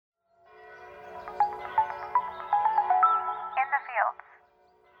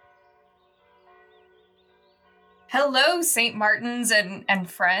Hello, St. Martin's and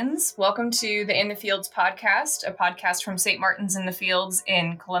friends. Welcome to the In the Fields podcast, a podcast from St. Martin's in the Fields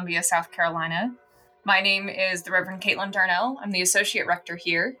in Columbia, South Carolina. My name is the Reverend Caitlin Darnell. I'm the Associate Rector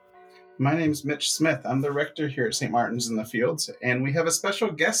here. My name's Mitch Smith. I'm the Rector here at St. Martin's in the Fields, and we have a special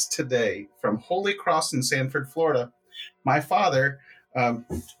guest today from Holy Cross in Sanford, Florida. My father,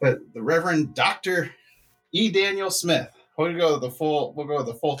 the Reverend Dr. E. Daniel Smith. We'll go with the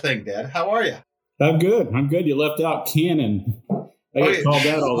full thing, Dad. How are you? I'm good. You left out canon. I get called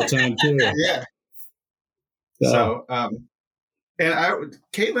that all the time too. Yeah. So,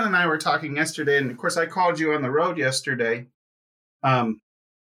 Caitlin and I were talking yesterday, and of course I called you on the road yesterday. One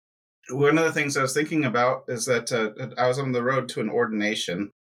of the things I was thinking about is that I was on the road to an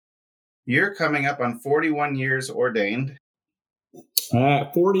ordination. You're coming up on 41 years ordained.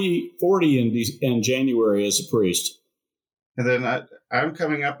 40 in January as a priest. And then I'm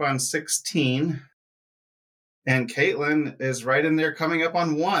coming up on 16. And Caitlin is right in there coming up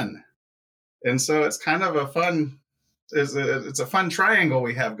on 1. And so it's kind of it's a fun triangle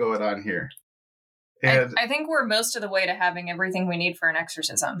we have going on here. And I think we're most of the way to having everything we need for an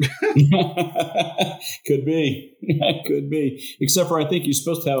exorcism. Could be. Except for I think you're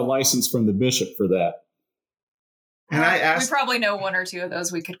supposed to have a license from the bishop for that. And we probably know one or two of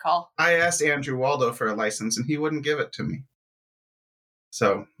those we could call. I asked Andrew Waldo for a license, and he wouldn't give it to me.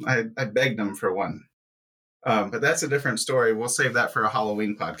 So I begged him for one. But that's a different story. We'll save that for a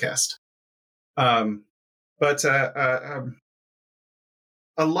Halloween podcast. But a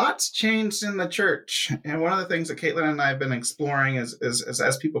lot's changed in the church. And one of the things that Caitlin and I have been exploring is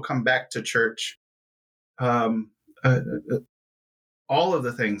as people come back to church, all of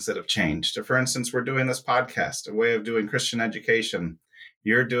the things that have changed. For instance, we're doing this podcast, a way of doing Christian education.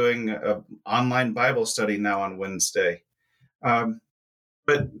 You're doing an online Bible study now on Wednesday.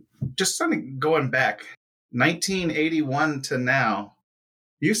 But just kind of going back, 1981 to now,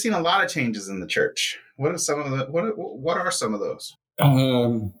 you've seen a lot of changes in the church. What are some of those?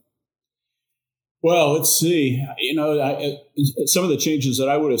 Well, let's see. Some of the changes that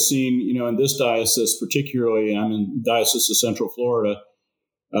I would have seen, in this diocese, particularly, I'm in Diocese of Central Florida.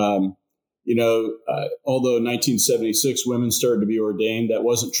 Although in 1976 women started to be ordained, that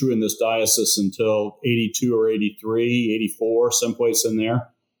wasn't true in this diocese until 82 or 83, 84, someplace in there.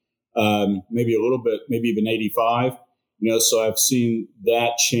 Maybe a little bit, maybe even 85. So I've seen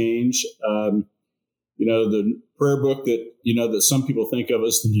that change. The prayer book that some people think of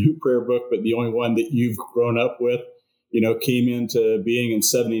as the new prayer book, but the only one that you've grown up with, came into being in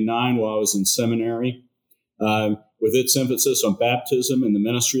 79 while I was in seminary. With its emphasis on baptism and the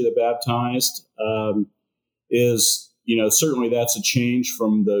ministry of the baptized, certainly that's a change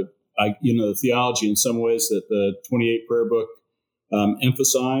from the theology in some ways that the 28 prayer book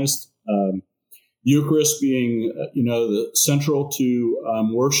emphasized. Eucharist being, the central to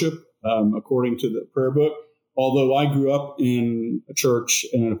worship according to the prayer book. Although I grew up in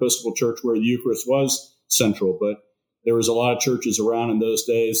an Episcopal church where the Eucharist was central, but there was a lot of churches around in those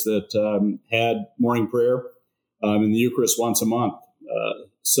days that had morning prayer and the Eucharist once a month.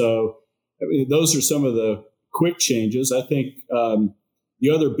 Those are some of the quick changes. I think the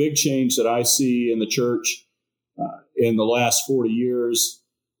other big change that I see in the church in the last 40 years,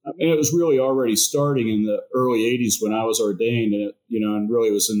 and it was really already starting in the early 80s when I was ordained, and really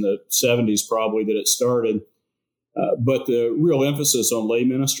it was in the 70s probably that it started. But the real emphasis on lay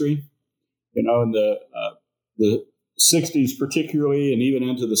ministry, in the 60s particularly, and even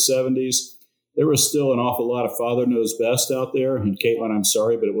into the 70s, there was still an awful lot of Father Knows Best out there. And Caitlin, I'm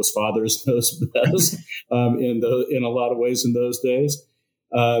sorry, but it was Fathers Knows Best in a lot of ways in those days.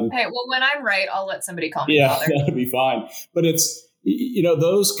 Hey, well, when I'm right, I'll let somebody call me Father. Yeah, that'd be fine. But it's,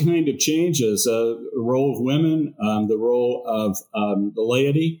 those kind of changes, the role of women, the role of the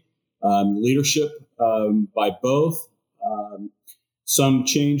laity, leadership by both, some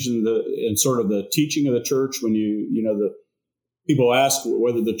change in sort of the teaching of the church when the people ask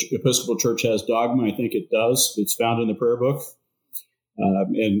whether the Episcopal Church has dogma. I think it does. It's found in the prayer book,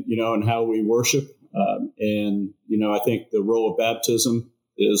 and how we worship. I think the role of baptism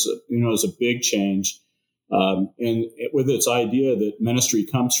is a big change. With its idea that ministry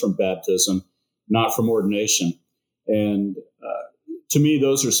comes from baptism, not from ordination. And to me,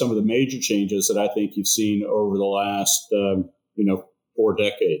 those are some of the major changes that I think you've seen over the last, 4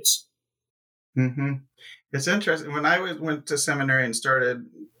 decades. Mm-hmm. It's interesting. When I went to seminary and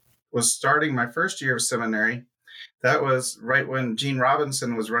was starting my first year of seminary, that was right when Gene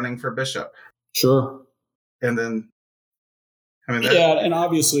Robinson was running for bishop. Sure. And then, and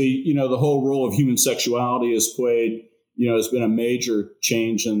obviously, the whole role of human sexuality has played, has been a major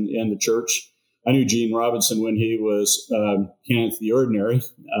change in the church. I knew Gene Robinson when he was canon of the ordinary,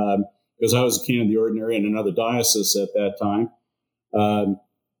 because I was a canon of the ordinary in another diocese at that time.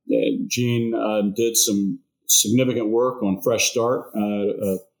 Gene did some significant work on Fresh Start,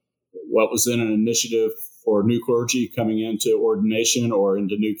 what was then an initiative for new clergy coming into ordination or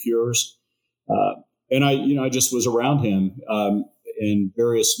into new cures. And I just was around him in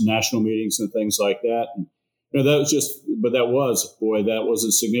various national meetings and things like that. And, that was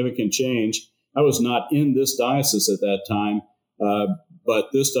a significant change. I was not in this diocese at that time,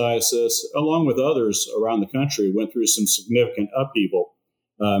 but this diocese, along with others around the country, went through some significant upheaval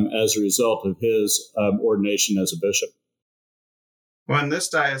as a result of his ordination as a bishop. Well, and this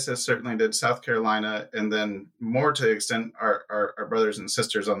diocese certainly did. South Carolina, and then more to the extent our brothers and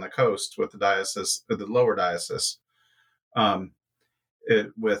sisters on the coast with the diocese, the lower diocese,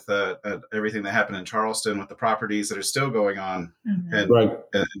 with everything that happened in Charleston with the properties that are still going on, and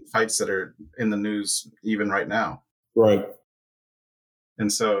fights that are in the news even right now. Right.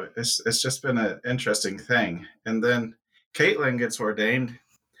 And so it's just been an interesting thing. And then Caitlin gets ordained,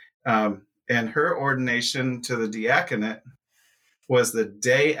 and her ordination to the diaconate was the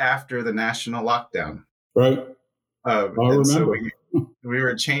day after the national lockdown. Right. I remember. So we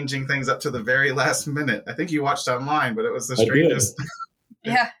were changing things up to the very last minute. I think you watched online, but it was the strangest.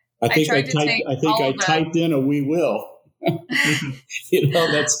 Yeah. I think I typed in a "we will."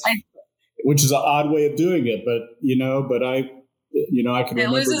 Which is an odd way of doing it, but I can remember. It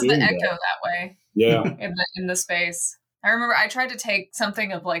loses the echo that way. Yeah. in the space. I remember I tried to take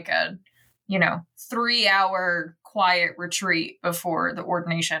something of like a 3-hour quiet retreat before the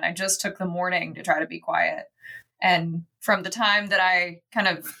ordination. I just took the morning to try to be quiet. And from the time that I kind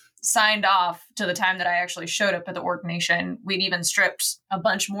of signed off to the time that I actually showed up at the ordination, we'd even stripped a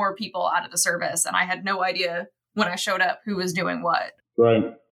bunch more people out of the service. And I had no idea when I showed up who was doing what.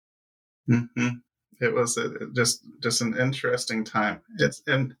 Right. Mm-hmm. It was just an interesting time.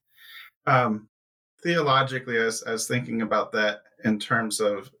 Theologically, I was thinking about that in terms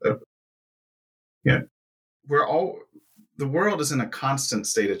of the world is in a constant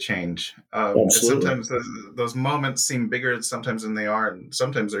state of change. Sometimes those moments seem bigger sometimes than they are, and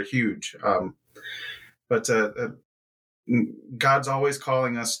sometimes they're huge. But God's always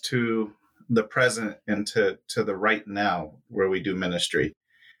calling us to the present and to the right now where we do ministry.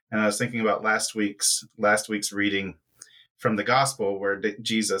 And I was thinking about last week's reading from the gospel where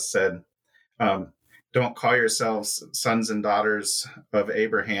Jesus said, don't call yourselves sons and daughters of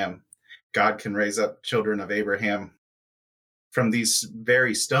Abraham. God can raise up children of Abraham from these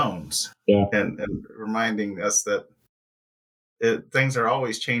very stones. Yeah. And reminding us that things are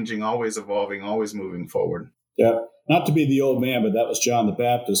always changing, always evolving, always moving forward. Yeah. Not to be the old man, but that was John the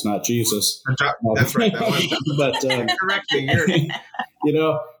Baptist, not Jesus. That's right. But correct me.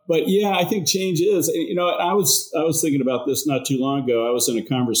 But yeah, I think change is. I was thinking about this not too long ago. I was in a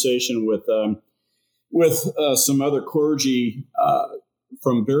conversation with some other clergy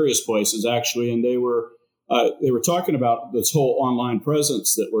from various places, actually, and they were talking about this whole online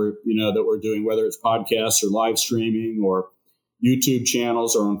presence that we're doing, whether it's podcasts or live streaming or YouTube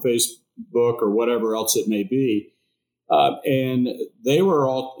channels or on Facebook or whatever else it may be. And they were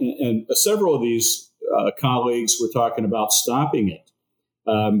all, and several of these colleagues were talking about stopping it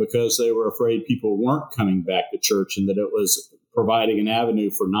because they were afraid people weren't coming back to church and that it was providing an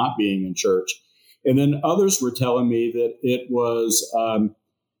avenue for not being in church. And then others were telling me that it was,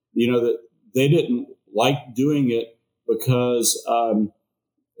 that they didn't like doing it because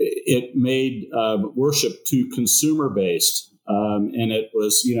it made worship too consumer based, and it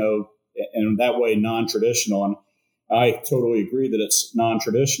was, in that way non-traditional. And I totally agree that it's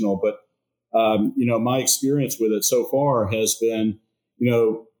non-traditional, but my experience with it so far has been,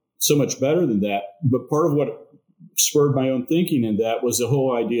 so much better than that. But part of what spurred my own thinking in that was the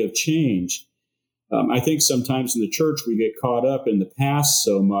whole idea of change. I think sometimes in the church we get caught up in the past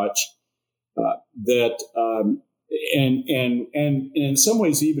so much that, and in some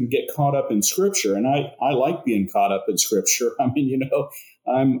ways even get caught up in Scripture. And I like being caught up in Scripture. I mean,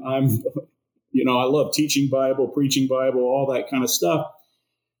 I love teaching Bible, preaching Bible, all that kind of stuff.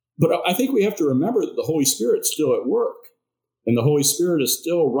 But I think we have to remember that the Holy Spirit's still at work, and the Holy Spirit is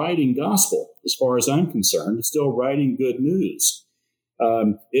still writing gospel, as far as I'm concerned. It's still writing good news.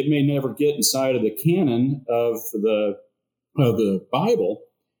 It may never get inside of the canon of the Bible,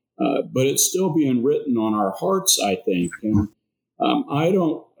 but it's still being written on our hearts, I think. And I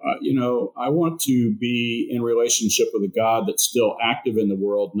want to be in relationship with a God that's still active in the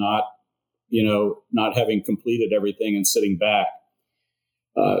world, not having completed everything and sitting back.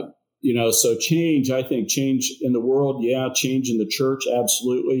 So change, I think change in the world, yeah, change in the church,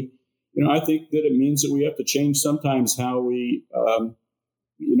 absolutely. I think that it means that we have to change sometimes how we,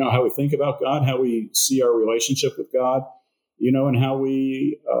 how we think about God, how we see our relationship with God, and how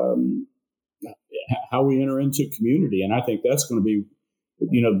we enter into community. And I think that's going to be,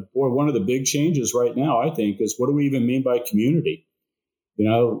 one of the big changes right now, I think, is what do we even mean by community?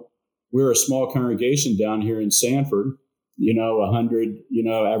 We're a small congregation down here in Sanford, 100,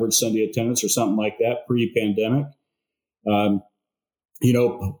 average Sunday attendance or something like that pre-pandemic.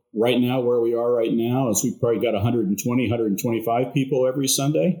 Right now, where we are right now is we've probably got 120, 125 people every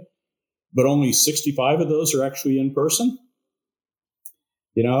Sunday, but only 65 of those are actually in person.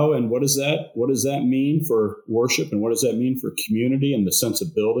 And what does that mean for worship, and what does that mean for community and the sense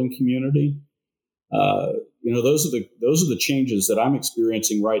of building community? Those are the changes that I'm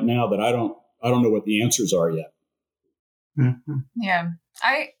experiencing right now that I don't know what the answers are yet. Mm-hmm. Yeah.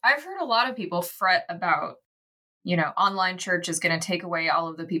 I've heard a lot of people fret about, online church is going to take away all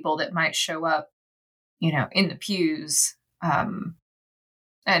of the people that might show up, in the pews. And,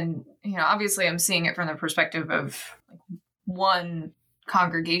 obviously I'm seeing it from the perspective of one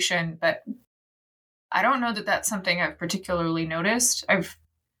congregation, but I don't know that that's something I've particularly noticed. I've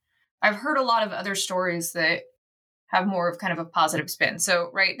heard a lot of other stories that have more of kind of a positive spin. So,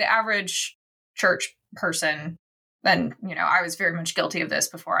 right, the average church person, and, I was very much guilty of this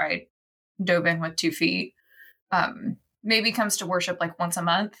before I dove in with 2 feet, maybe comes to worship like once a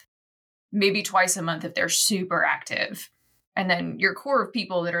month, maybe twice a month if they're super active. And then your core of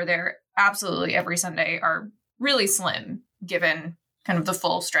people that are there absolutely every Sunday are really slim, given kind of the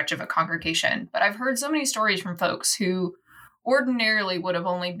full stretch of a congregation. But I've heard so many stories from folks who ordinarily would have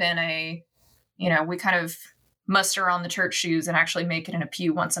only been we kind of muster on the church shoes and actually make it in a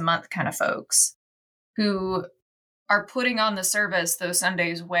pew once a month kind of folks, who are putting on the service those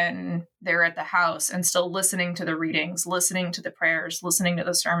Sundays when they're at the house and still listening to the readings, listening to the prayers, listening to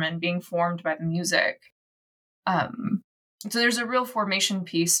the sermon, being formed by the music. So there's a real formation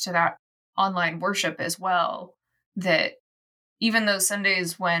piece to that online worship as well, that even those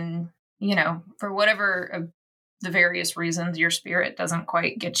Sundays when, for whatever of the various reasons your spirit doesn't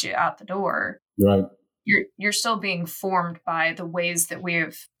quite get you out the door, right, you're still being formed by the ways that we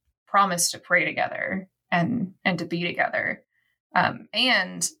have promised to pray together and to be together.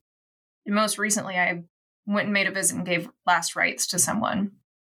 And most recently, I went and made a visit and gave last rites to someone,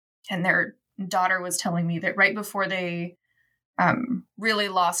 and their daughter was telling me that right before they really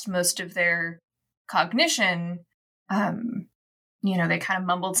lost most of their cognition, they kind of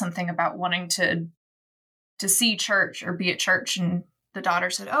mumbled something about wanting to see church or be at church. And the daughter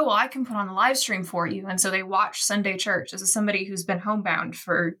said, "Oh, well, I can put on the live stream for you." And so they watched Sunday church. This is somebody who's been homebound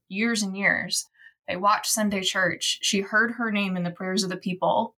for years and years. They watched Sunday church. She heard her name in the prayers of the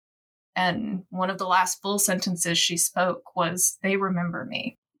people. And one of the last full sentences she spoke was, "They remember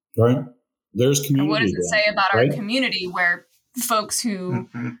me." Right. There's community. And what does it say about right? our community, where folks who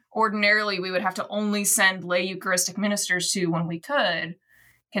ordinarily we would have to only send lay Eucharistic ministers to when we could,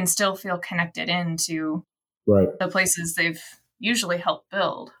 can still feel connected into the places they've usually helped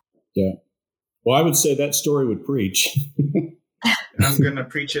build. Yeah. Well, I would say that story would preach. I'm going to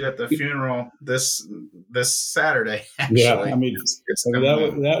preach it at the funeral this Saturday. Actually. Yeah,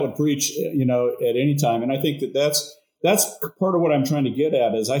 that would preach, at any time. And I think that's part of what I'm trying to get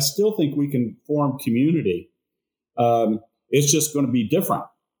at is I still think we can form community. It's just going to be different.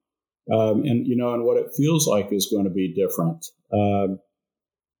 And what it feels like is going to be different.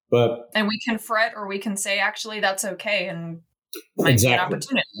 And we can fret, or we can say, actually, that's okay. And might be an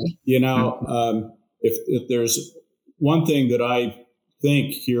opportunity. If there's one thing that I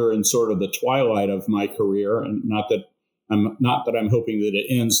think here in sort of the twilight of my career, and not that I'm hoping that it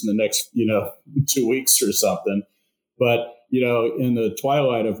ends in the next, 2 weeks or something, but, in the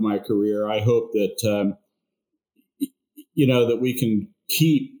twilight of my career, I hope that, that we can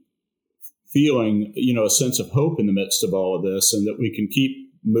keep feeling, a sense of hope in the midst of all of this, and that we can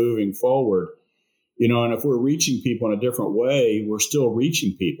keep moving forward, and if we're reaching people in a different way, we're still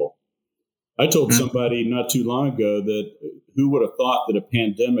reaching people. I told somebody not too long ago that who would have thought that a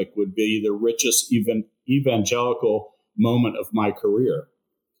pandemic would be the richest evangelical moment of my career.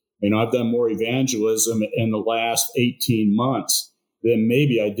 I've done more evangelism in the last 18 months than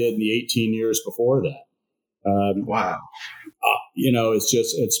maybe I did in the 18 years before that. Wow.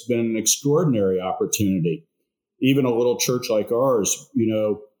 It's been an extraordinary opportunity. Even a little church like ours,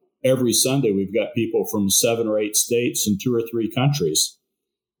 every Sunday we've got people from 7 or 8 states and 2 or 3 countries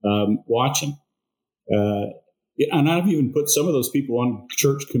watching. And I've even put some of those people on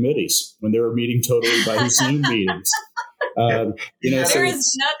church committees when they were meeting totally by Zoom meetings. There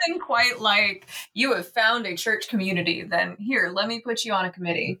is nothing quite like you have found a church community. Then here, let me put you on a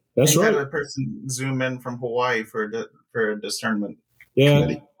committee. That's right. Had a person zoom in from Hawaii for a discernment. Yeah,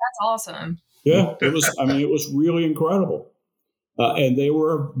 committee. That's awesome. Yeah, it was. I mean, it was really incredible, and they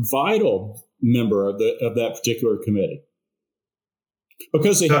were a vital member of that particular committee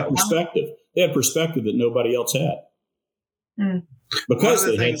because they had perspective. They had perspective that nobody else had because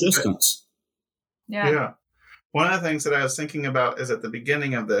they had distance. Yeah. One of the things that I was thinking about is at the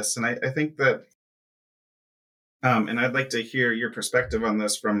beginning of this, and I think that, and I'd like to hear your perspective on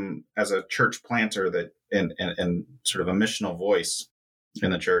this from as a church planter that and sort of a missional voice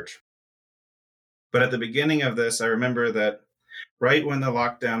in the church. But at the beginning of this, I remember that right when the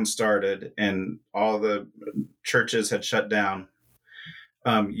lockdown started and all the churches had shut down,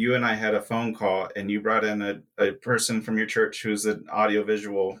 you and I had a phone call, and you brought in a person from your church who's an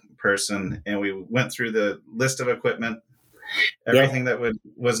audiovisual person, and we went through the list of equipment, everything that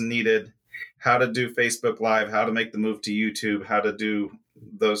was needed, how to do Facebook Live, how to make the move to YouTube, how to do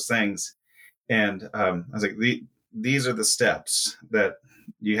those things. And I was like, these are the steps that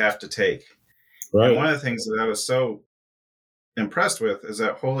you have to take. Right. And one of the things that I was so impressed with is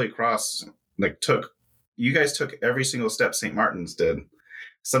that Holy Cross you guys took every single step St. Martin's did.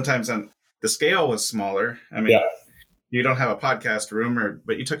 Sometimes the scale was smaller. I mean, you don't have a podcast room,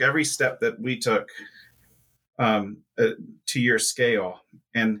 but you took every step that we took to your scale,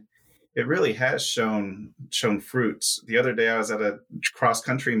 and it really has shown fruits. The other day, I was at a cross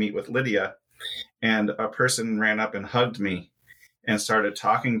country meet with Lydia, and a person ran up and hugged me and started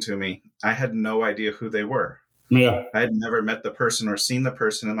talking to me. I had no idea who they were. Yeah, I had never met the person or seen the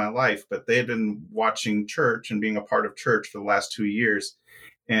person in my life, but they had been watching church and being a part of church for the last 2 years,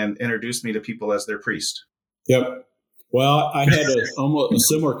 and introduced me to people as their priest. Yep. Well, I had almost a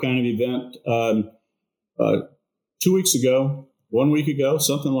similar kind of event 2 weeks ago, 1 week ago,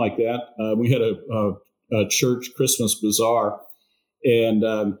 something like that. We had a church Christmas bazaar, and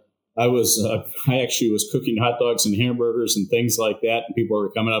I actually was cooking hot dogs and hamburgers and things like that, and people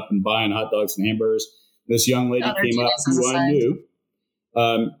were coming up and buying hot dogs and hamburgers. This young lady came up who I knew.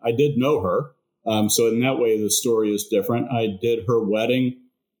 I did know her, so in that way, the story is different. I did her wedding.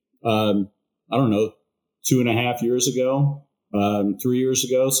 I don't know, 2.5 years ago, 3 years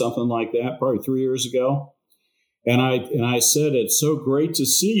ago, something like that, probably 3 years ago. And I said, it's so great to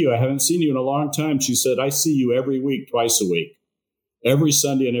see you. I haven't seen you in a long time. She said, I see you every week, twice a week, every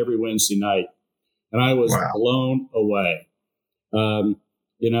Sunday and every Wednesday night. And I was blown away. And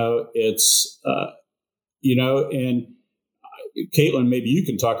Caitlin, maybe you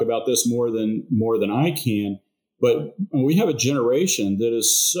can talk about this more than I can. But we have a generation that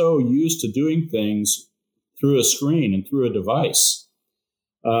is so used to doing things through a screen and through a device.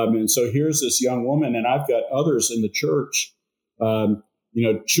 And so here's this young woman, and I've got others in the church,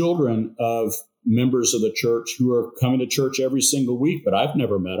 children of members of the church who are coming to church every single week, but I've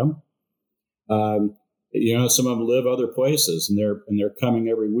never met them. Some of them live other places, and they're coming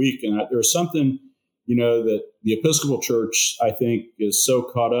every week. And there's something, that the Episcopal Church, I think, is so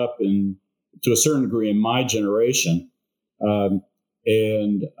caught up in, to a certain degree, in my generation, that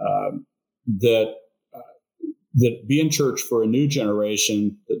being church for a new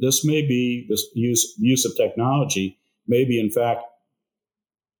generation, that this use of technology may be, in fact,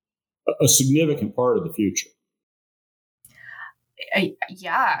 a significant part of the future.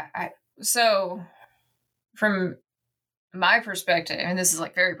 So from my perspective, and this is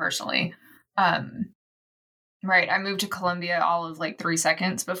like very personally, right, I moved to Columbia all of like 3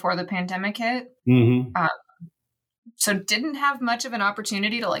 seconds before the pandemic hit. Mm-hmm. So didn't have much of an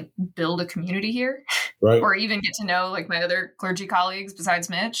opportunity to like build a community here, right, or even get to know like my other clergy colleagues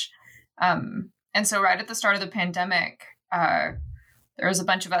besides Mitch. And so right at the start of the pandemic, there was a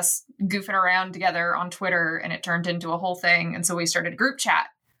bunch of us goofing around together on Twitter, and it turned into a whole thing. And so we started a group chat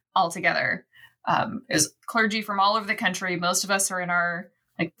all together. Is clergy from all over the country. Most of us are in our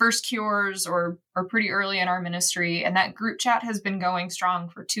like first cures or pretty early in our ministry. And that group chat has been going strong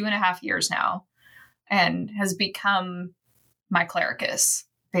for 2.5 years now, and has become my clericus,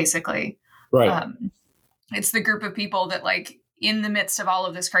 basically. Right. It's the group of people that, like, in the midst of all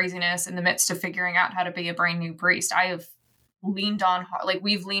of this craziness, in the midst of figuring out how to be a brand new priest, I have leaned on, like,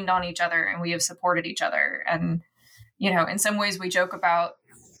 we've leaned on each other and we have supported each other. And, in some ways we joke about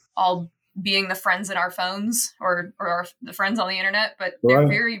all being the friends in our phones or the friends on the internet, but they're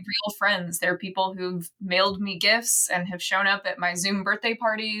very real friends. They're people who've mailed me gifts and have shown up at my Zoom birthday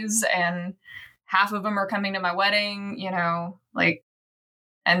parties, and half of them are coming to my wedding,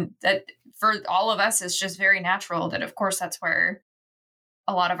 and that for all of us, it's just very natural that, of course, that's where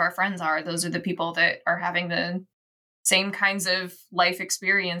a lot of our friends are. Those are the people that are having the same kinds of life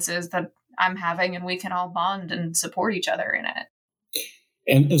experiences that I'm having, and we can all bond and support each other in it.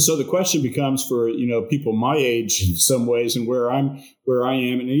 And so the question becomes for, people my age in some ways, and where I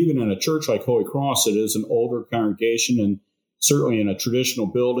am, and even in a church like Holy Cross, it is an older congregation, and certainly in a traditional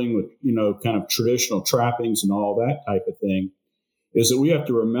building with, kind of traditional trappings and all that type of thing, is that we have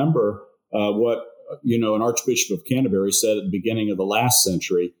to remember what, an Archbishop of Canterbury said at the beginning of the last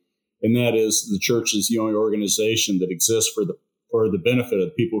century, and that is the church is the only organization that exists for the benefit of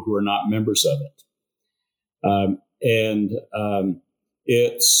the people who are not members of it.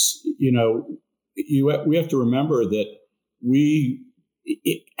 It's, we have to remember that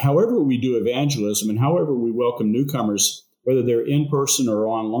however we do evangelism and however we welcome newcomers, whether they're in person or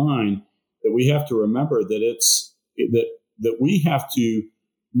online, that we have to remember that that we have to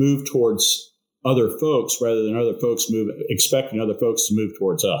move towards other folks rather than expecting other folks to move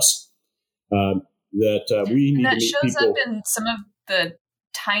towards us. We need to meet people. That shows up in some of the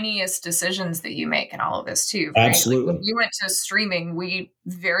tiniest decisions that you make in all of this too, right? Absolutely. Like when we went to streaming, we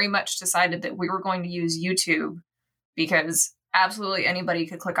very much decided that we were going to use YouTube because absolutely anybody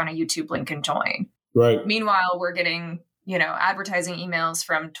could click on a YouTube link and join. Right. Meanwhile, we're getting, advertising emails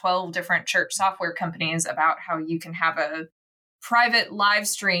from 12 different church software companies about how you can have a private live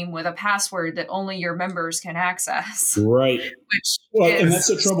stream with a password that only your members can access. Right. Which and that's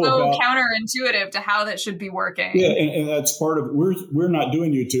the trouble so counterintuitive to how that should be working. Yeah, and that's part of we're not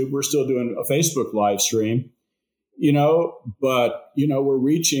doing YouTube. We're still doing a Facebook live stream, but we're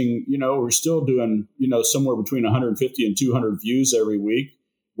reaching, we're still doing, somewhere between 150 and 200 views every week,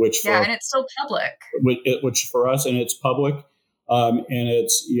 and it's still public. Which for us, and it's public, and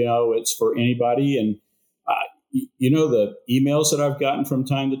it's, it's for anybody. And the emails that I've gotten from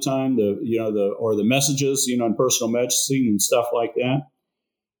time to time, the messages, in personal messaging and stuff like that,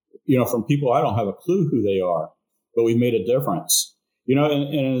 from people I don't have a clue who they are, but we've made a difference.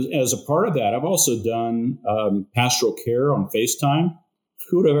 And as a part of that, I've also done pastoral care on FaceTime.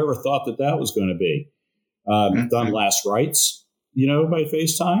 Who would have ever thought that was going to be? Done last rites, by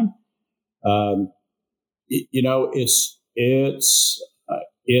FaceTime.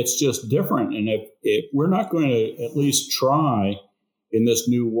 It's just different. And if we're not going to at least try in this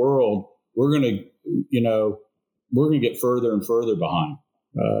new world, we're going to get further and further behind.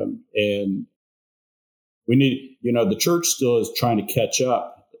 And we need, the church still is trying to catch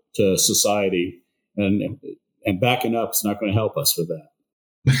up to society, and backing up is not going to help us with that.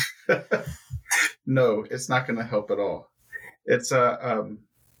 No, it's not going to help at all. It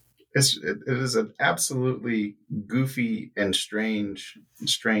is an absolutely goofy and strange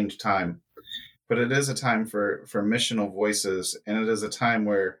time, but it is a time for missional voices, and it is a time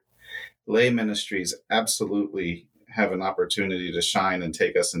where lay ministries absolutely have an opportunity to shine and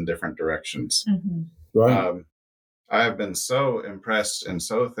take us in different directions. Mm-hmm. Right. I have been so impressed and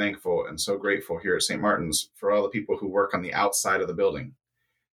so thankful and so grateful here at St. Martin's for all the people who work on the outside of the building.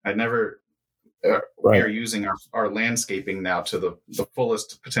 We are using our landscaping now to the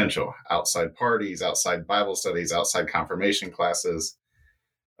fullest potential. Outside parties, outside Bible studies, outside confirmation classes,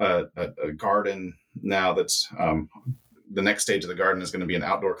 a garden now that's the next stage of the garden is going to be an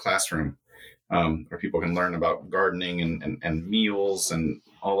outdoor classroom where people can learn about gardening and meals and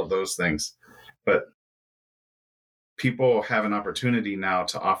all of those things. But people have an opportunity now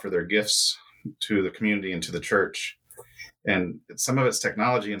to offer their gifts to the community and to the church. And some of it's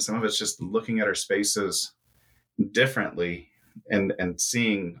technology and some of it's just looking at our spaces differently and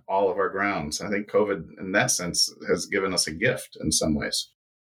seeing all of our grounds. I think COVID, in that sense, has given us a gift in some ways.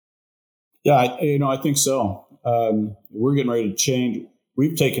 Yeah, I think so. We're getting ready to change.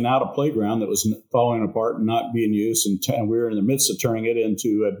 We've taken out a playground that was falling apart and not being used, and we're in the midst of turning it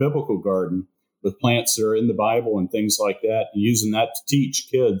into a biblical garden with plants that are in the Bible and things like that, and using that to teach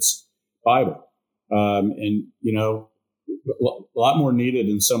kids Bible. A lot more needed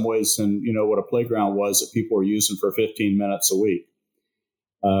in some ways than, what a playground was that people were using for 15 minutes a week.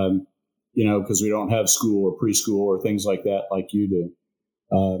 Because we don't have school or preschool or things like that like you do.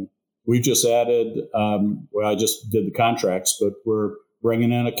 We've just added, I just did the contracts, but we're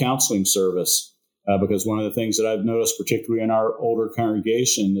bringing in a counseling service because one of the things that I've noticed, particularly in our older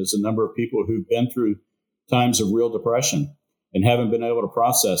congregation, is a number of people who've been through times of real depression and haven't been able to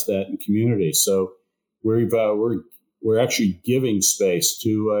process that in community. So we're actually giving space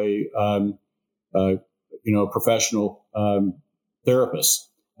to a professional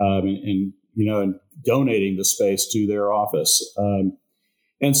therapist, and donating the space to their office,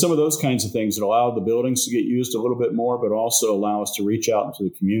 and some of those kinds of things that allow the buildings to get used a little bit more, but also allow us to reach out into the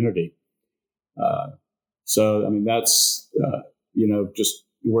community. That's just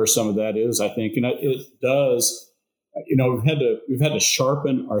where some of that is, I think, and it does we've had to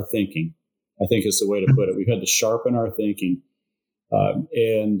sharpen our thinking, I think is the way to put it. We've had to sharpen our thinking.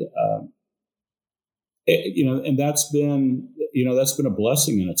 And that's been a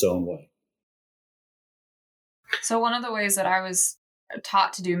blessing in its own way. So one of the ways that I was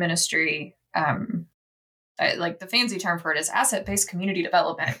taught to do ministry, like the fancy term for it is asset-based community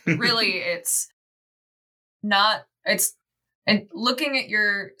development. Really, it's looking at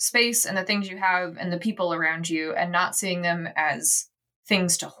your space and the things you have and the people around you and not seeing them as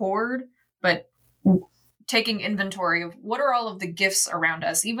things to hoard, but taking inventory of what are all of the gifts around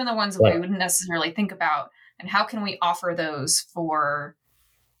us, even the ones that we wouldn't necessarily think about, and how can we offer those for,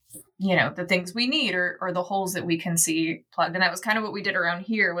 the things we need or the holes that we can see plugged. And that was kind of what we did around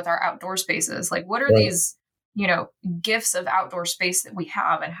here with our outdoor spaces. Like, what are these, gifts of outdoor space that we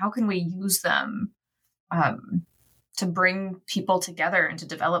have, and how can we use them to bring people together and to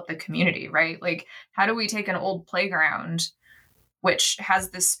develop the community, right? Like, how do we take an old playground, which has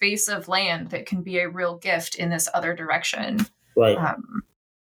this space of land that can be a real gift in this other direction? Right.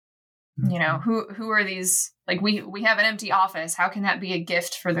 Who are these? Like, we have an empty office. How can that be a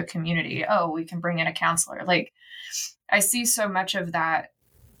gift for the community? Oh, we can bring in a counselor. Like, I see so much of that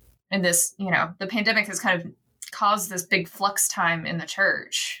in this, the pandemic has kind of caused this big flux time in the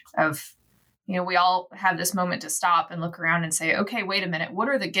church of, we all have this moment to stop and look around and say, okay, wait a minute. What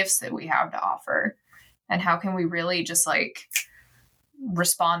are the gifts that we have to offer? And how can we really just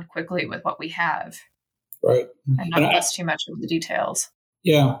respond quickly with what we have? Right. And not fuss too much of the details.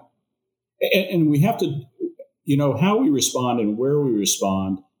 Yeah. And we have to, how we respond and where we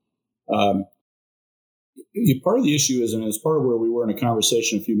respond. Part of the issue is, and it's part of where we were in a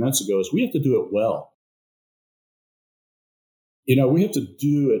conversation a few minutes ago, is we have to do it well. We have to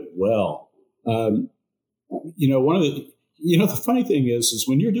do it well. One of the funny thing is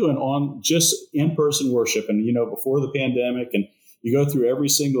when you're doing on just in-person worship and, before the pandemic, and you go through every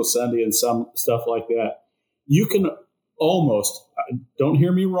single Sunday and some stuff like that, you can almost, don't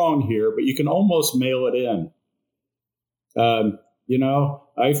hear me wrong here, but you can almost mail it in.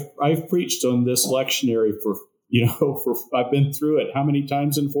 I've preached on this lectionary for I've been through it how many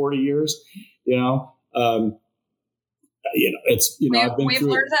times in 40 years, we've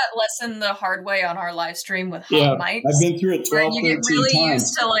learned that lesson the hard way on our live stream with hot mics. I've been through it 12, 13 times. You get really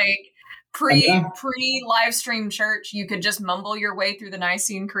used to pre live stream church. You could just mumble your way through the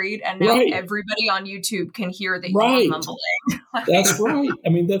Nicene Creed, and now everybody on YouTube can hear that you're mumbling. That's right. I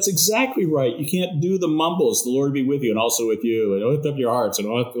mean, that's exactly right. You can't do the mumbles. The Lord be with you, and also with you, and lift up your hearts, and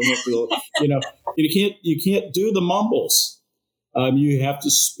you can't do the mumbles. You have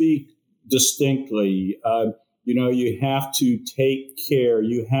to speak distinctly. You have to take care.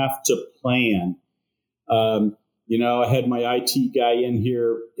 You have to plan. I had my IT guy in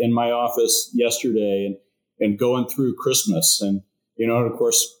here in my office yesterday and going through Christmas. And, and of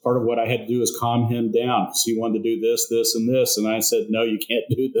course, part of what I had to do is calm him down because he wanted to do this, this, and this. And I said, no, you can't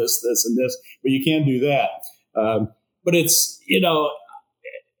do this, this, and this, but you can do that. But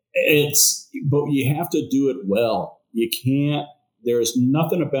but you have to do it well. You can't, there's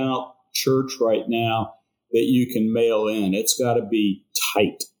nothing about church right now that you can mail in. It's got to be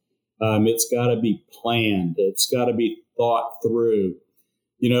tight. It's got to be planned. It's got to be thought through.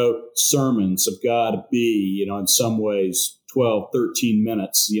 Sermons have got to be, in some ways, 12, 13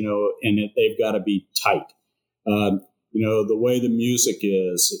 minutes, and they've got to be tight. The way the music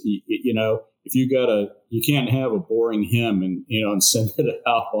is, if you can't have a boring hymn and send it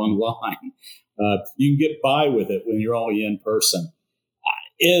out online. You can get by with it when you're only in person.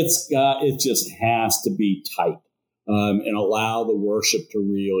 It just has to be tight. And allow the worship to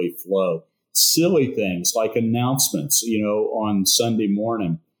really flow. Silly things like announcements, on Sunday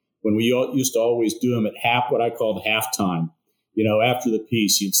morning, when we used to always do them at what I called halftime. After the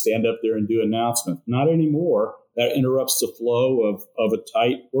piece, you'd stand up there and do announcements. Not anymore. That interrupts the flow of a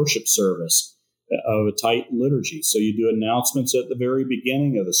tight worship service, of a tight liturgy. So you do announcements at the very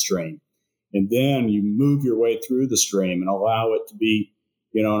beginning of the stream, and then you move your way through the stream and allow it to be,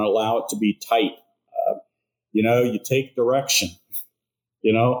 tight. You take direction.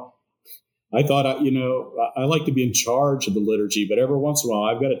 I thought, I like to be in charge of the liturgy, but every once in a while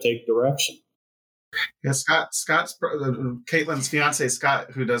I've got to take direction. Yeah, Scott's Caitlin's fiance,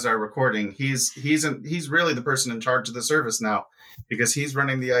 Scott, who does our recording. He's really the person in charge of the service now because he's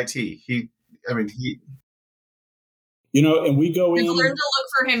running the IT. And we go in. We've learned to look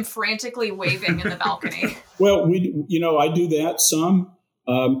for him frantically waving in the balcony. Well, I do that some,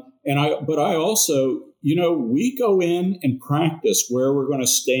 but I also. We go in and practice where we're going to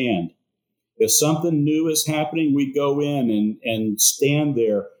stand. If something new is happening, we go in and stand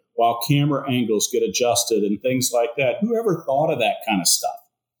there while camera angles get adjusted and things like that. Whoever thought of that kind of stuff?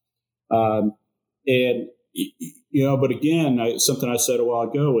 But again, something I said a while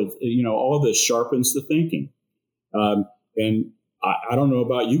ago with, all of this sharpens the thinking. And I don't know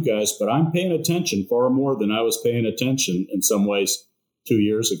about you guys, but I'm paying attention far more than I was paying attention in some ways 2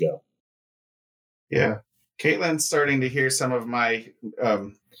 years ago. Yeah. Caitlin's starting to hear some of my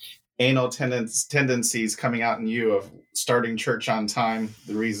anal tendencies coming out in you of starting church on time.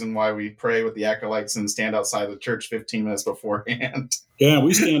 The reason why we pray with the acolytes and stand outside the church 15 minutes beforehand. Yeah,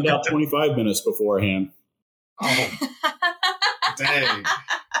 we stand out 25 minutes beforehand. Oh, dang.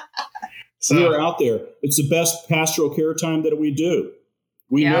 So, we are out there. It's the best pastoral care time that we do.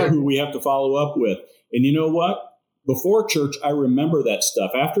 We know who we have to follow up with. And you know what? Before church, I remember that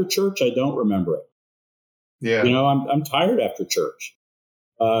stuff. After church, I don't remember it. Yeah. I'm tired after church.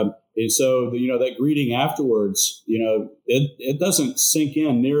 And so, that greeting afterwards, it doesn't sink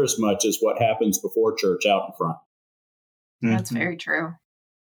in near as much as what happens before church out in front. That's very true.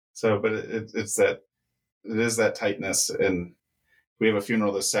 So, but it is that tightness. And we have a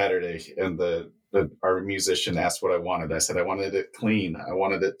funeral this Saturday, and our musician asked what I wanted. I said I wanted it clean. I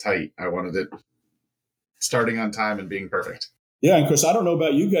wanted it tight. I wanted it starting on time and being perfect. Yeah, and Chris, I don't know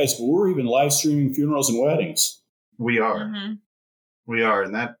about you guys, but we're even live streaming funerals and weddings. We are. Mm-hmm. We are.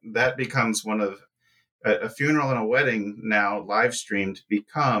 And that becomes one of a funeral and a wedding now live streamed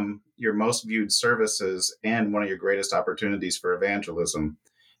become your most viewed services and one of your greatest opportunities for evangelism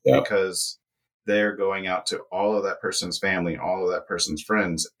because they're going out to all of that person's family, all of that person's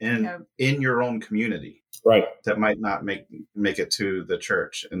friends in your own community. Right. That might not make it to the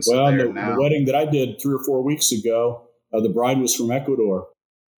church. And so the wedding that I did 3 or 4 weeks ago, the bride was from Ecuador.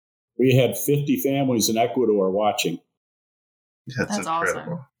 We had 50 families in Ecuador watching. That's incredible.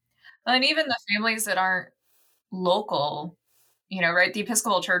 Awesome. And even the families that aren't local, right? The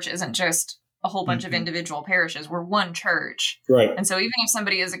Episcopal Church isn't just a whole bunch of individual parishes. We're one church. Right. And so even if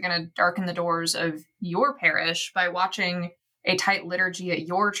somebody isn't going to darken the doors of your parish by watching a tight liturgy at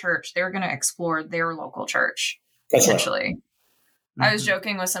your church, they're going to explore their local church. That's essentially. Right. I was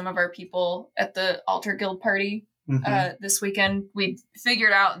joking with some of our people at the Altar Guild party this weekend. We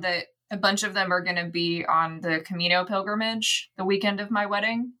figured out that a bunch of them are going to be on the Camino pilgrimage the weekend of my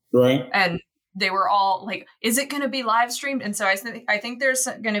wedding. Right. And they were all like, is it going to be live streamed? And so I think there's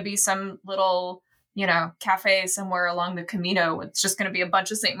going to be some little, cafe somewhere along the Camino. It's just going to be a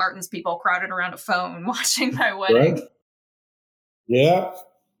bunch of St. Martin's people crowded around a phone watching my wedding. Right. Yeah.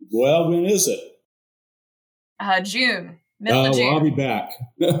 Well, when is it? June. Middle of June. Well, I'll be back.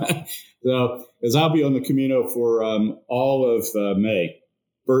 So, as I'll be on the Camino for all of May,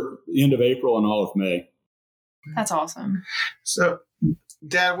 for the end of April and all of May. That's awesome. So,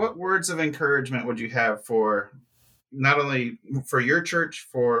 Dad, what words of encouragement would you have for not only for your church,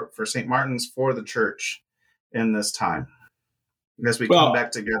 for St. Martin's, for the church in this time as we come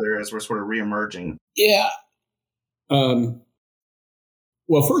back together, as we're sort of reemerging? Yeah. Well,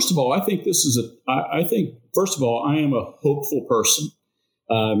 first of all, I think first of all, I am a hopeful person.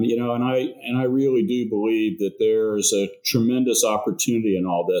 And I really do believe that there's a tremendous opportunity in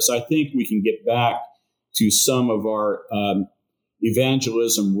all this. I think we can get back to some of our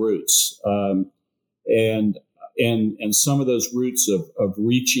evangelism roots, and some of those roots of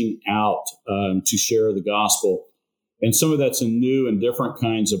reaching out to share the gospel, and some of that's in new and different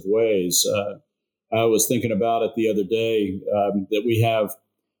kinds of ways. I was thinking about it the other day that we have.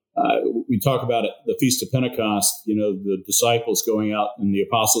 We talk about it, the Feast of Pentecost, the disciples going out and the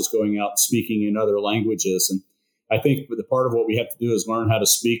apostles going out and speaking in other languages. And I think the part of what we have to do is learn how to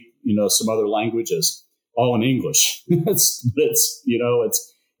speak, some other languages, all in English. it's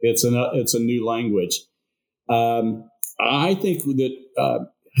a new language. I think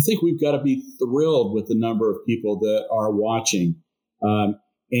we've got to be thrilled with the number of people that are watching.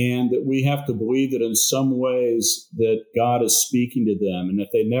 And that we have to believe that in some ways that God is speaking to them. And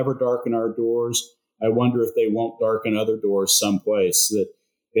if they never darken our doors, I wonder if they won't darken other doors someplace. That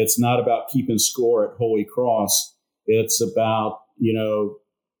it's not about keeping score at Holy Cross. It's about,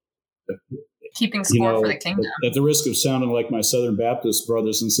 keeping score for the kingdom. At the risk of sounding like my Southern Baptist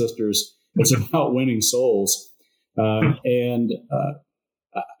brothers and sisters, it's about winning souls. And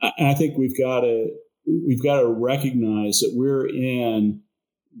I think we've got to recognize that we're in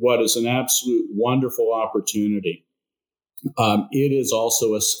what is an absolute wonderful opportunity. It is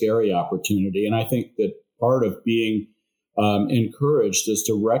also a scary opportunity. And I think that part of being encouraged is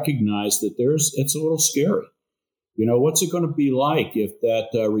to recognize that it's a little scary. What's it going to be like if that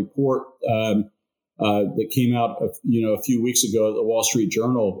report that came out, a few weeks ago at the Wall Street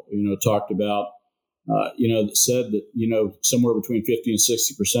Journal, talked about that said that, somewhere between 50 and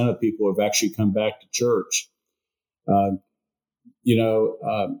 60% of people have actually come back to church. What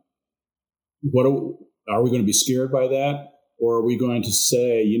are we going to be scared by that? Or are we going to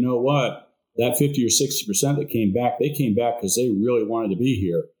say, you know what, that 50 or 60% that came back, they came back because they really wanted to be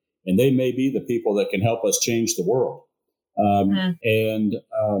here. And they may be the people that can help us change the world.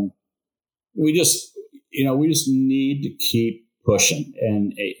 We just need to keep pushing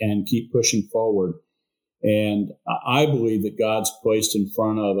and keep pushing forward. And I believe that God's placed in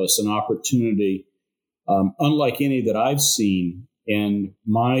front of us an opportunity, unlike any that I've seen in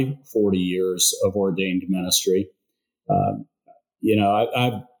my 40 years of ordained ministry.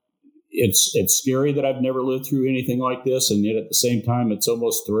 It's scary that I've never lived through anything like this, and yet at the same time, it's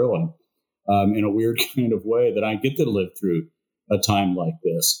almost thrilling in a weird kind of way that I get to live through a time like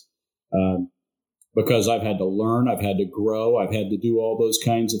this. Because I've had to learn, I've had to grow, I've had to do all those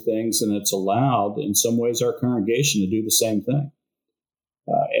kinds of things, and it's allowed, in some ways, our congregation to do the same thing.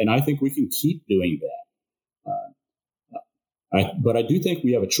 And I think we can keep doing that. But I do think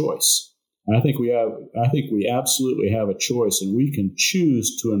we have a choice. I think we absolutely have a choice, and we can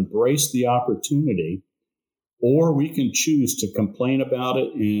choose to embrace the opportunity, or we can choose to complain about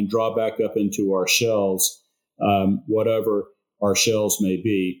it and draw back up into our shells, whatever our shells may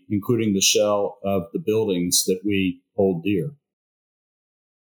be, including the shell of the buildings that we hold dear.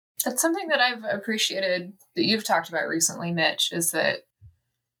 That's something that I've appreciated that you've talked about recently, Mitch, is that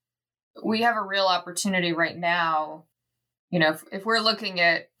we have a real opportunity right now. If we're looking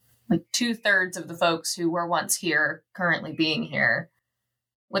at like 2/3 of the folks who were once here currently being here,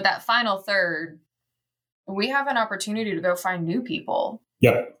 with that final third, we have an opportunity to go find new people.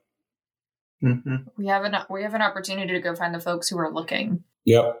 Yep. Mm-hmm. We have an opportunity to go find the folks who are looking.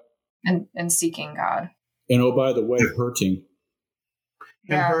 Yep. And seeking God. And oh, by the way, hurting.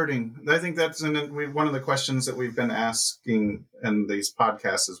 And hurting. I think that's one of the questions that we've been asking in these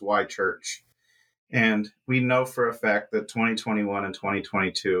podcasts is why church? And we know for a fact that 2021 and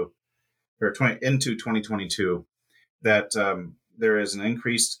 2022, into 2022, that there's an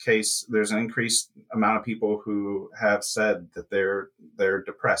increased amount of people who have said that they're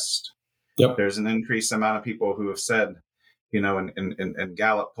depressed. Yep. There's an increased amount of people who have said, in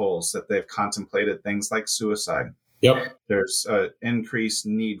Gallup polls, that they've contemplated things like suicide. Yep. There's an increased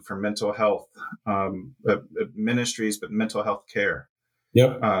need for mental health ministries, but mental health care.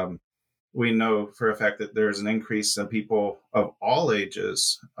 Yep. We know for a fact that there's an increase in people of all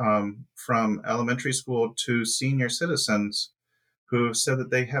ages, from elementary school to senior citizens, who have said that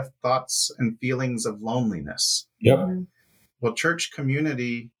they have thoughts and feelings of loneliness. Yep. Well, church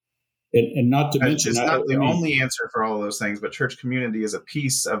community, and not to mention, it's not the only answer for all of those things, but church community is a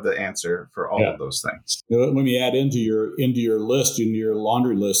piece of the answer for all of those things. Let me add into your list, into your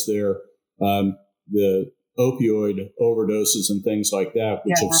laundry list there, the opioid overdoses and things like that,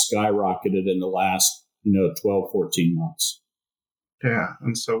 which have skyrocketed in the last 12, 14 months. Yeah,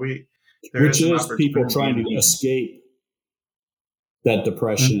 and so which is people trying to escape that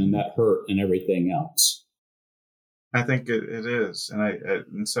depression and that hurt and everything else. I think it is,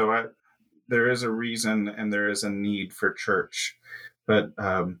 and so there is a reason and there is a need for church, but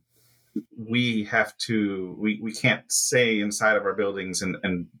we have to. We can't stay inside of our buildings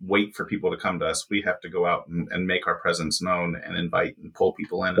and wait for people to come to us. We have to go out and make our presence known and invite and pull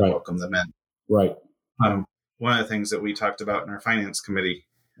people in and welcome them in. Right. One of the things that we talked about in our finance committee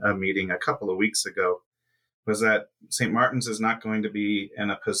meeting a couple of weeks ago was that St. Martin's is not going to be in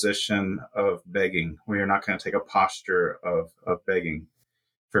a position of begging. We are not going to take a posture of begging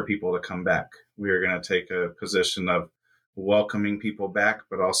for people to come back. We are going to take a position of welcoming people back,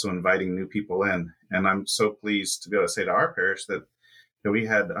 but also inviting new people in. And I'm so pleased to be able to say to our parish that we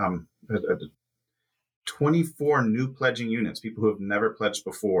had 24 new pledging units, people who have never pledged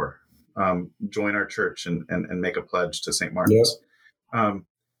before, join our church and make a pledge to St. Martin's. Yep.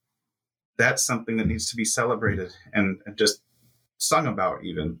 That's something that needs to be celebrated and just sung about.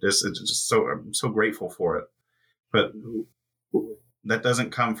 Even I'm so grateful for it. But that doesn't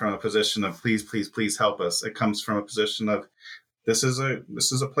come from a position of please, please, please help us. It comes from a position of this is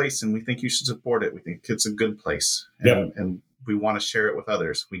a place, and we think you should support it. We think it's a good place, and we want to share it with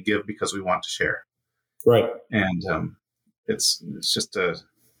others. We give because we want to share. Right. And it's just an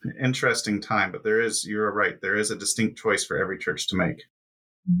interesting time. But you're right. There is a distinct choice for every church to make.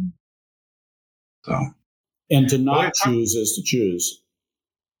 So, and to not choose is to choose.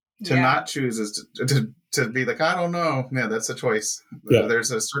 To not choose is to be like, I don't know. Yeah, that's a choice. Yeah.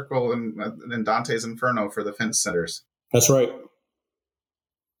 There's a circle in Dante's Inferno for the fence sitters. That's right.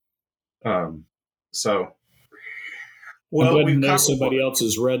 So, well, we know somebody else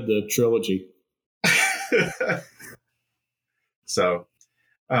has read the trilogy. So,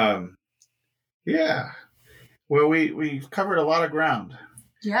 yeah. Well, we've covered a lot of ground.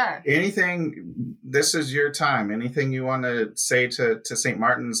 Yeah. Anything, this is your time. Anything you want to say to St.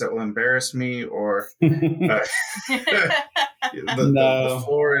 Martin's that will embarrass me, or the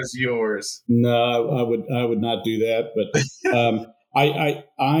floor is yours. No, I would not do that. But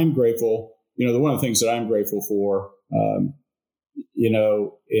I'm grateful. One of the things that I'm grateful for,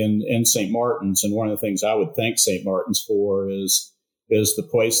 in St. Martin's, and one of the things I would thank St. Martin's for is the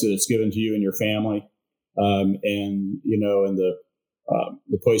place that it's given to you and your family, and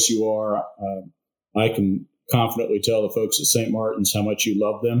the place you are. I can confidently tell the folks at St. Martin's how much you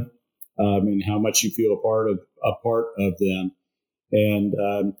love them, and how much you feel a part of them. And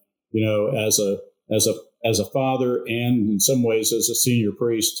as a father, and in some ways as a senior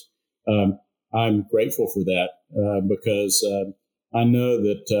priest, I'm grateful for that, because I know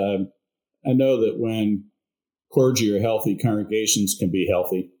that when clergy are healthy, congregations can be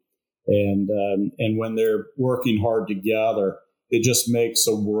healthy, and when they're working hard together, it just makes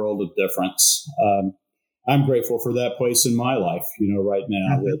a world of difference. I'm grateful for that place in my life, right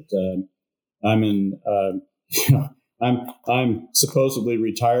now, that I'm in. I'm supposedly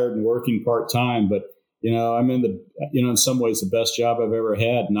retired and working part-time, but I'm in in some ways the best job I've ever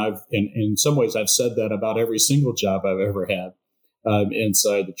had, and in some ways I've said that about every single job I've ever had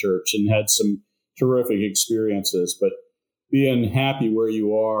inside the church, and had some terrific experiences. But being happy where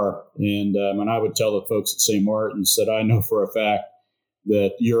you are, and I would tell the folks at St. Martin's that I know for a fact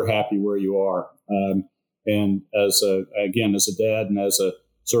that you're happy where you are. And as a dad and as a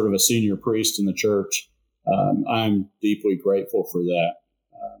sort of a senior priest in the church, I'm deeply grateful for that.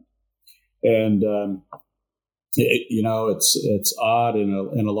 It's odd in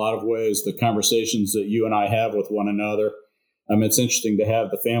a lot of ways, the conversations that you and I have with one another. It's interesting to have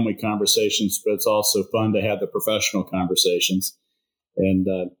the family conversations, but it's also fun to have the professional conversations. And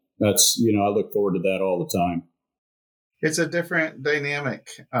that's, I look forward to that all the time. It's a different dynamic.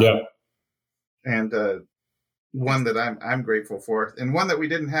 Yeah. And one that I'm grateful for, and one that we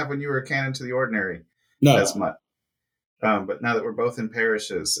didn't have when you were a canon to the ordinary as much. But now that we're both in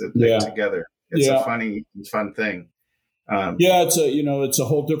parishes together, it's a fun thing. It's a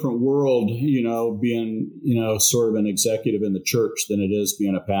whole different world, being, sort of an executive in the church than it is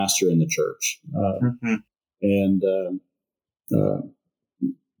being a pastor in the church. And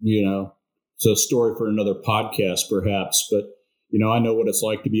it's a story for another podcast, perhaps, but, I know what it's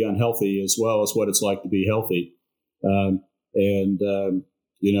like to be unhealthy as well as what it's like to be healthy. I'm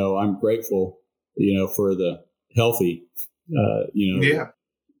grateful, for the healthy,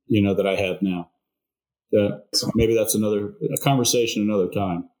 that I have now. Maybe that's a conversation another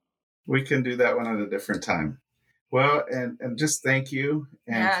time. We can do that one at a different time. Well, and just thank you.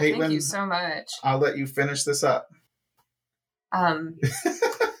 And Caitlin, thank you so much. I'll let you finish this up.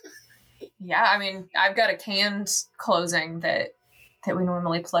 Yeah, I've got a canned closing that we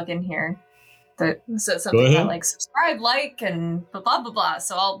normally plug in here. That says something like subscribe, like, and blah, blah, blah, blah.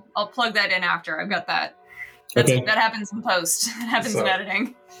 So I'll plug that in after. I've got that. That happens in post. It happens in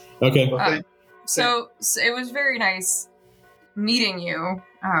editing. Okay. So it was very nice meeting you,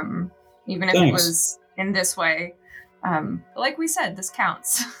 even if it was in this way. Like we said, this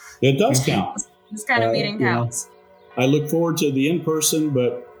counts. It does count. This kind of meeting counts. I look forward to the in-person,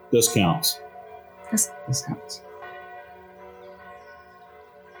 but this counts. This counts.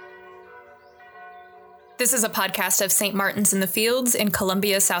 This is a podcast of St. Martin's in the Fields in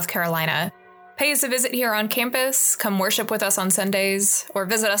Columbia, South Carolina. Pay us a visit here on campus, come worship with us on Sundays, or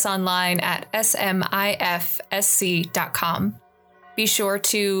visit us online at smifsc.com. Be sure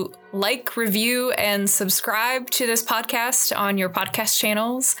to like, review, and subscribe to this podcast on your podcast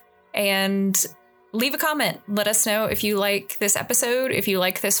channels, and leave a comment. Let us know if you like this episode, if you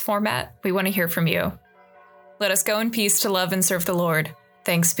like this format. We want to hear from you. Let us go in peace to love and serve the Lord.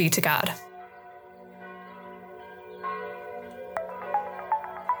 Thanks be to God.